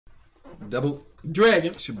Double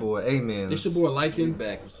Dragon. It's your boy AMENZ. It's your boy Liking.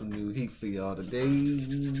 Back with some new heat for y'all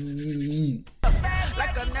today.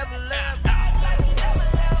 Like I never left.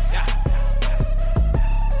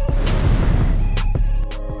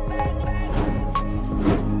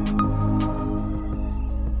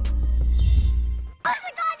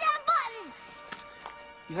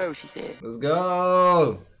 You heard what she said. Let's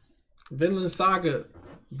go. Vinland Saga.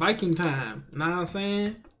 Viking time. Know what I'm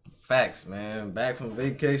saying? Facts, man. Back from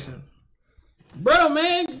vacation. Bro,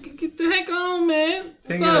 man. Get the heck on, man.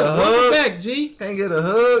 Can't What's get up? a hug. Welcome back, G. Can't get a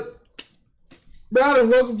hug. Bro, I done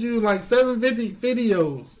welcomed you like 750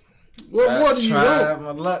 videos. What more do you try want?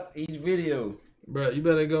 my luck each video. Bro, you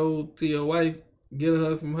better go to your wife, get a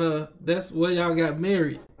hug from her. That's where y'all got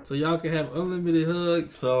married. So y'all can have unlimited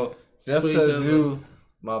hugs. So, just for each because other. you,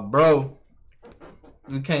 my bro,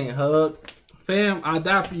 you can't hug. Fam, I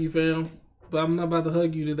die for you, fam. But I'm not about to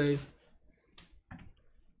hug you today.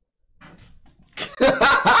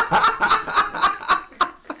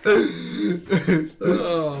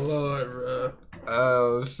 Oh, Lord, bro.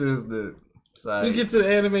 Oh, shit's the side. We get to the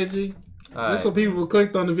anime, G. That's right. what people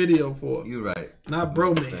clicked on the video for. You right. Not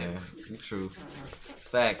bromance. You true.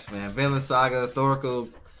 Facts, man. Vinland Saga, Thorkel.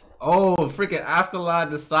 Oh, freaking Askeladd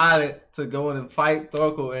decided to go in and fight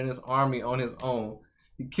Thorkel and his army on his own.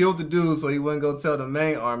 He killed the dude so he wouldn't go tell the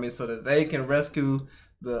main army so that they can rescue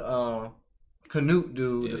the Canute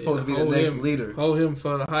dude that's supposed to be the next leader. Hold him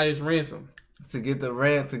for the highest ransom. To get the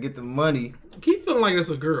rent, to get the money. Keep feeling like it's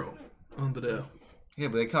a girl under there. Yeah,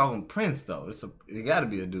 but they call him Prince though. It gotta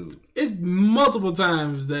be a dude. It's multiple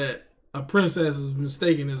times that a princess is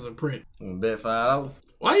mistaken as a prince. Want to bet $5?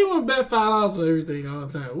 Why you want to bet $5 for everything all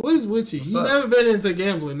the time? What is with you? What's You up? never been into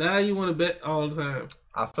gambling. Now you want to bet all the time.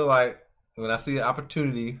 I feel like when I see an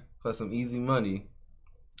opportunity for some easy money,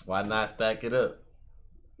 why not stack it up?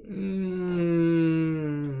 You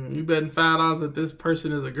betting $5 that this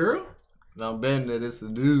person is a girl? No, I'm betting that it's a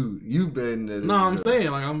dude. You betting that it's No, a I'm girl. saying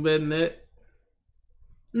like I'm betting that.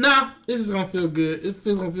 Nah, this is gonna feel good. It's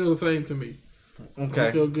gonna feel the same to me. Okay.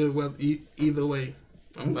 I feel good with either way.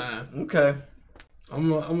 I'm fine. Okay. I'm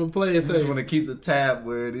gonna play it I just safe. want to keep the tab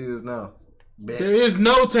where it is now. Bet. There is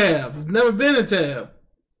no tab. There's never been a tab.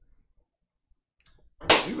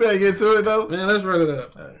 You better get to it though. Man, let's run it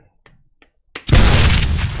up. All right.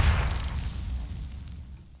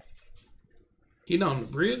 He not on the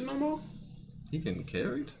bridge no more? He getting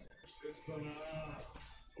carried?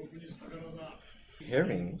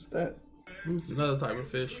 Carrying? What's that? Another type of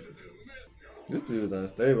fish. This dude is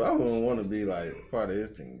unstable. I wouldn't want to be like part of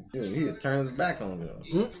his team. He turns his back on them.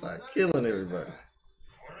 It's like killing everybody.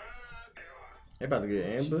 They about to get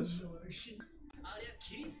ambushed.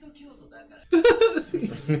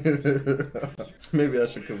 Maybe I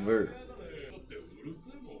should convert.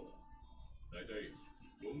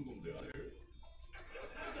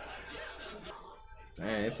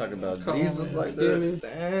 Dang, they talk about Jesus like that.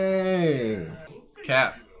 Dang.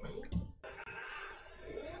 Cap.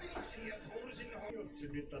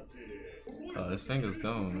 Oh, his finger's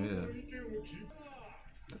gone, yeah.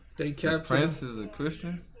 They captured Prince is a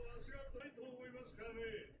Christian?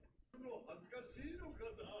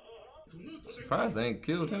 Surprised they ain't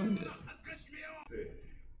killed him yet.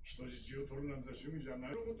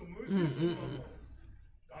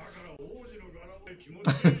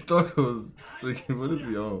 Thought it was thinking, what is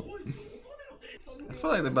he on? I feel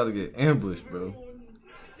like they're about to get ambushed, bro.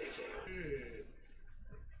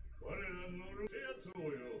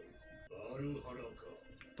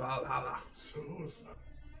 Valhalla.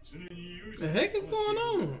 The heck is going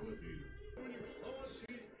on?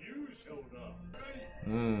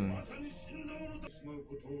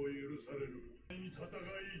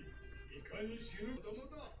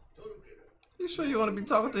 You sure you want to be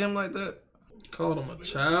talking to him like that? Called him a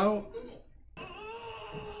child?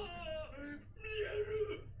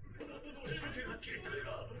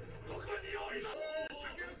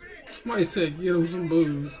 Somebody said get him some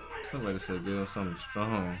booze. Somebody said give him something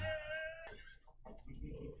strong.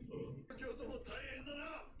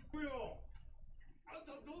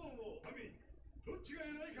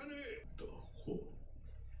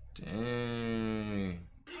 Dang.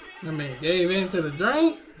 I mean, gave in to the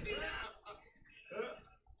drink.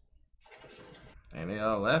 And they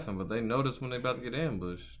all laughing, but they notice when they about to get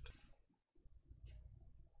ambushed.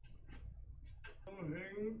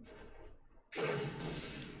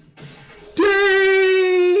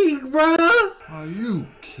 Dang, bruh! Are you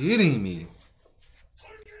kidding me?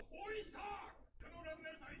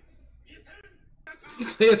 He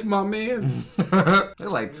said, it's my man. They're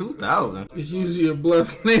like 2,000. It's usually a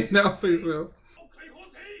bluff name now, say so.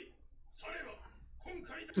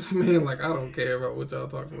 This man, like, I don't care about what y'all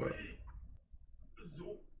talking about.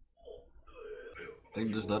 They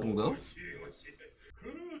just let him go?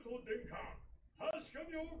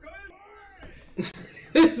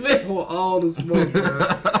 This man want all the smoke, bro.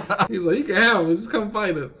 He's like, you can have it, just come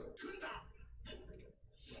fight us.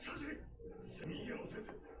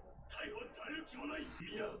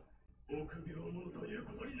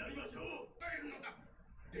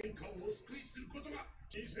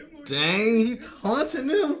 Dang, he taunting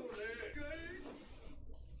him?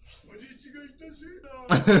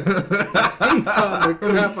 He taunting the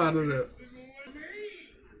crap out of them.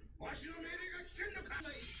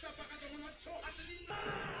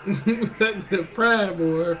 The pride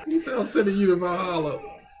boy. He said, I'm sending you to Valhalla.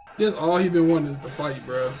 That's all he been wanting is to fight,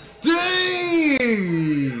 bro.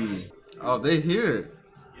 Dang! Oh, they hear it.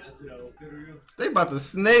 They about to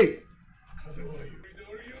snake.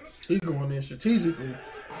 He going in strategically.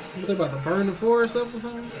 They about to burn the forest up or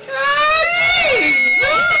something? Hey!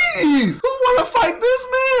 Who wanna fight this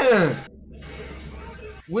man?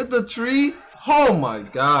 With the tree? Oh my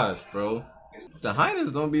gosh, bro. The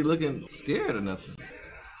hyenas don't be looking scared or nothing.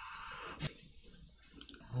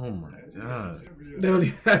 Oh my god. They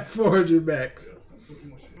only have 400 backs.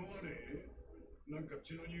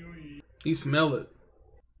 He smell it.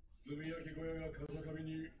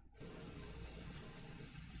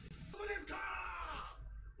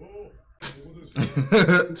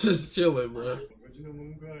 Just chilling, bro.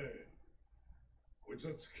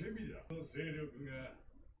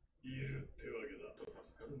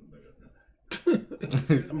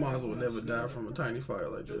 I might as well never die from a tiny fire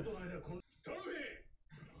like that.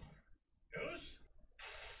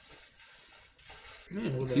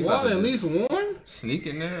 Man, was the water at least warm? Sneak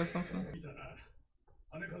in there or something?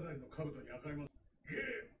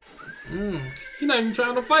 He's not even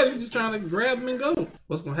trying to fight. He's just trying to grab him and go.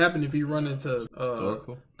 What's gonna happen if he run into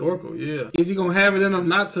Thorkel? Yeah. Is he gonna have it in him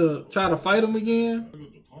not to try to fight him again?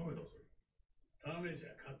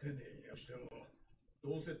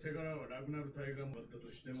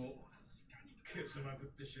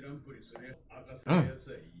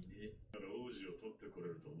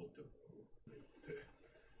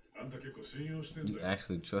 You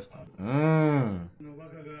actually trust him.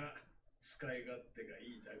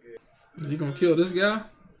 Is he gonna kill this guy?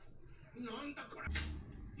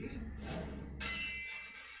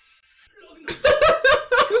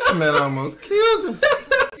 This man almost killed him.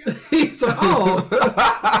 He's like, oh.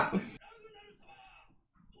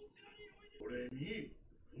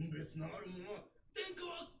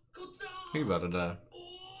 He about to die.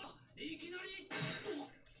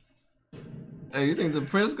 Hey, you think the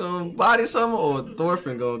prince gonna body something or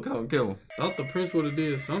Thorfinn gonna come kill him? Thought the prince would have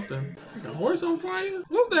did something. Like a horse on fire?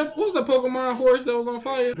 What was that Pokemon horse that was on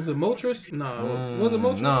fire? Was it Moltres? No, was it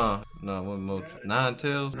Moltres? No, it wasn't Moltres. Nine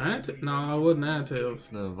Tails? No, it wasn't Nine Tails.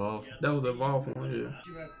 The evolved. That was the evolved one, yeah.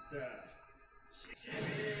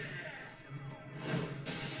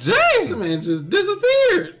 Dang! This man just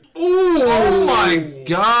disappeared. Ooh. Oh my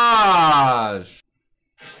gosh!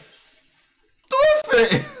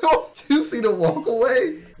 Thorfinn! Did you see the walk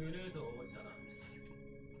away?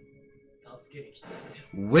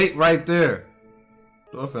 Wait right there.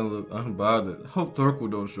 Thorfinn look unbothered. Hope Thorkel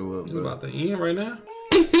don't show up. It's about to end right now.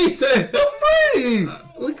 He said, "Don't breathe."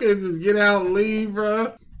 We could just get out and leave,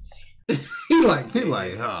 bro. he like,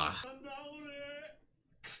 ah.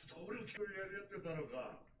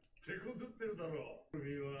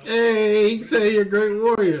 Hey, he said you're a great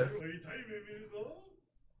warrior.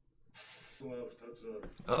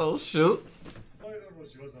 Oh shoot.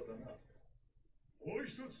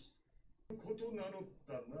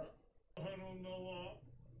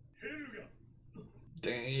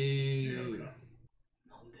 Dang.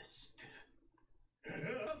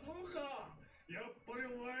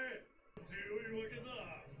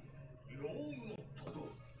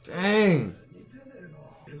 Dang.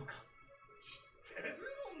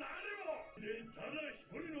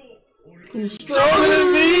 Who's stronger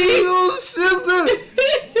than me? You sister.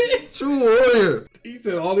 True warrior. He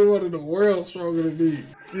said only one in the world stronger than me.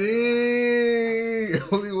 Dang.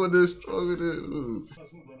 Only one that's stronger than you.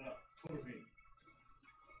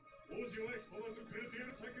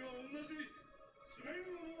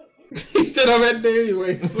 He said I'm at there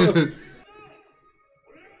anyway, so.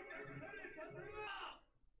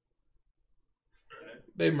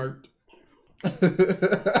 They murked.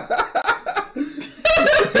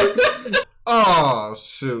 Oh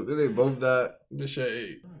shoot, did they both die? The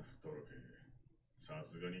shade.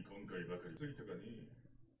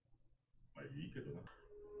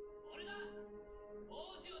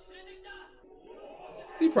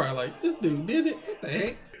 He probably like, this dude did it. What the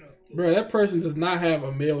heck? Bro, that person does not have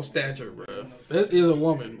a male stature, bro. That is a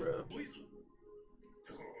woman, bro.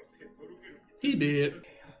 He did.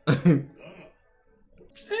 I ain't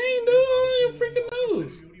doing all your freaking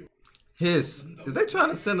nose. Is they trying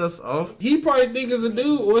to send us off? He probably think it's a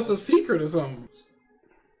dude or it's a secret or something.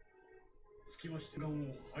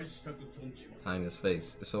 Behind his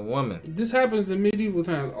face. It's a woman. This happens in medieval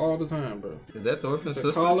times all the time, bro. Is that Thorfinn's The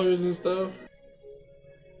sister? collars and stuff.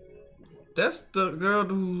 That's the girl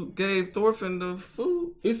who gave Thorfinn the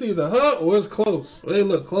food. It's either her or it's close. Or they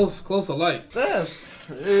look close alike. That's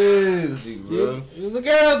crazy, bro. It was a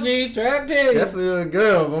girl, G. Try to tell you. Definitely a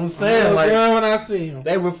girl. But I'm saying, a like, girl when I see him.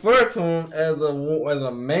 they refer to him as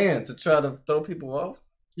a man to try to throw people off.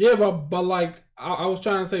 Yeah, but like I was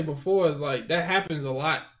trying to say before, it's like that happens a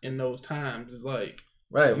lot in those times. It's like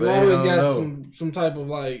Right, you always got some type of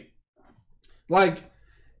like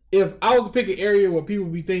if I was to pick an area where people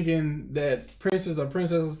be thinking that princes or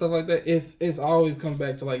princesses and stuff like that, it's always comes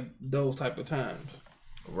back to like those type of times.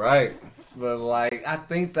 Right. But like I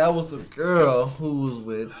think that was the girl who was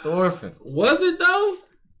with Thorfinn. Was it though?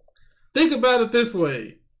 Think about it this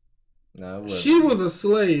way. No, it wasn't. She was a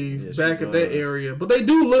slave back in that area, but they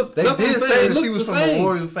do look. They did say that she was from a same.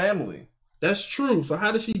 royal family. That's true. So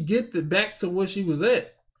how did she get back to where she was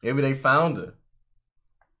at? Maybe they found her.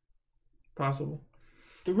 Possible.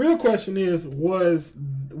 The real question is, was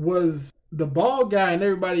the bald guy and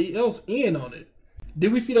everybody else in on it?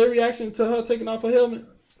 Did we see their reaction to her taking off her helmet?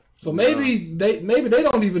 So maybe they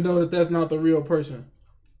don't even know that that's not the real person.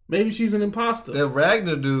 Maybe she's an imposter. That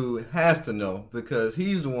Ragnar dude has to know because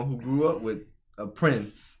he's the one who grew up with a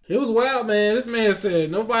prince. It was wild, man. This man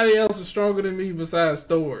said nobody else is stronger than me besides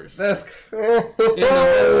Thor's. That's crazy. In the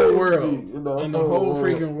whole world. In the whole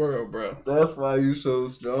freaking world, bro. That's why you so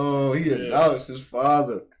strong. He acknowledged his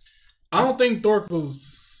father. I don't think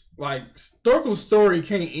Thorkel's story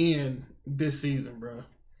can't end this season, bro.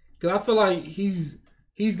 Cause I feel like he's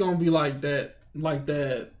gonna be like that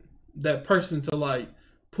person to like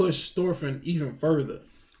push Thorfinn even further.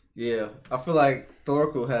 Yeah, I feel like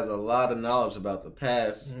Thorkel has a lot of knowledge about the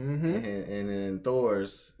past, and in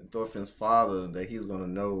Thorfinn's father that he's gonna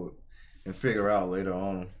know and figure out later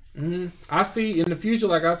on. I see in the future,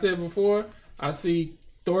 like I said before, I see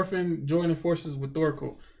Thorfinn joining forces with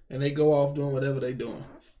Thorkel, and they go off doing whatever they doing.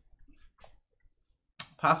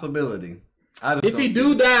 Possibility. If he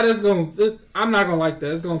do die, I'm not gonna like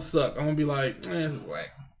that. It's gonna suck. I'm gonna be like, this is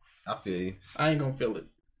whack. I feel you. I ain't gonna feel it.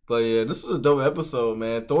 But yeah, this was a dope episode,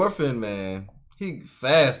 man. Thorfinn, man, he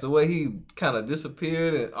fast. The way he kind of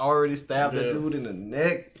disappeared and already stabbed that dude in the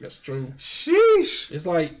neck. That's true. Sheesh. It's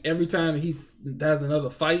like every time he has another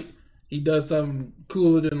fight, he does something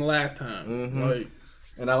cooler than the last time. Like,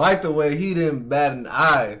 and I like the way he didn't bat an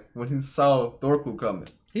eye when he saw Thorkel coming.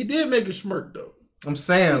 He did make a smirk though. I'm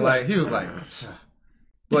saying, like, he was like,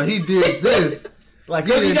 but he did this. Like,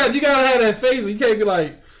 you gotta have that face. You can't be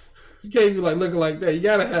like looking like that. You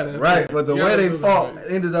gotta have that. Right, face. but the way they fought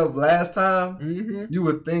ended up last time, you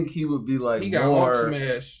would think he would be like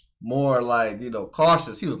more like,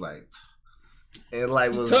 cautious. He was like, and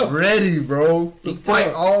like was ready, bro, to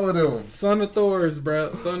fight all of them. Son of Thor's,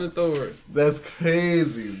 bro. Son of Thor's. That's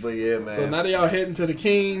crazy, but yeah, man. So now they all heading to the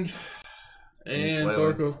king, and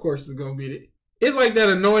Thorkel, of course, is gonna be it's like that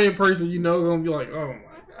annoying person, gonna be like, oh my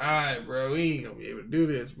god, bro, we ain't gonna be able to do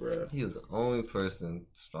this, bro. He was the only person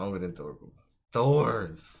stronger than Thorkel.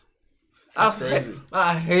 Thor's. Crazy.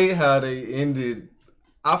 I hate how they ended.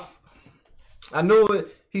 I knew it.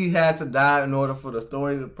 He had to die in order for the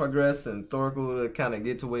story to progress and Thorkel to kind of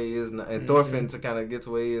get to where he is now, and Thorfinn to kind of get to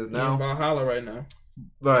where he is now. In Valhalla right now.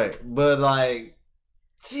 Right, but like,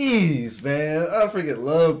 jeez, man, I freaking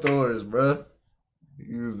love Thor's, bro.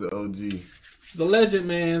 He was the OG. The legend,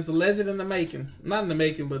 man. It's a legend in the making. Not in the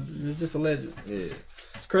making, but it's just a legend. Yeah.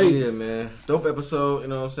 It's crazy. Yeah, man. Dope episode, you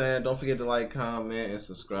know what I'm saying? Don't forget to like, comment, and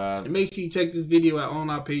subscribe. And make sure you check this video out on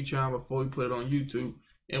our Patreon before we put it on YouTube.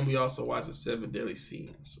 And we also watch the 7 Deadly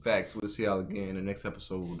Sins. Facts. We'll see y'all again in the next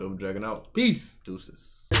episode. Double Dragon out. Peace.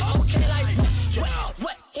 Deuces. Okay, like,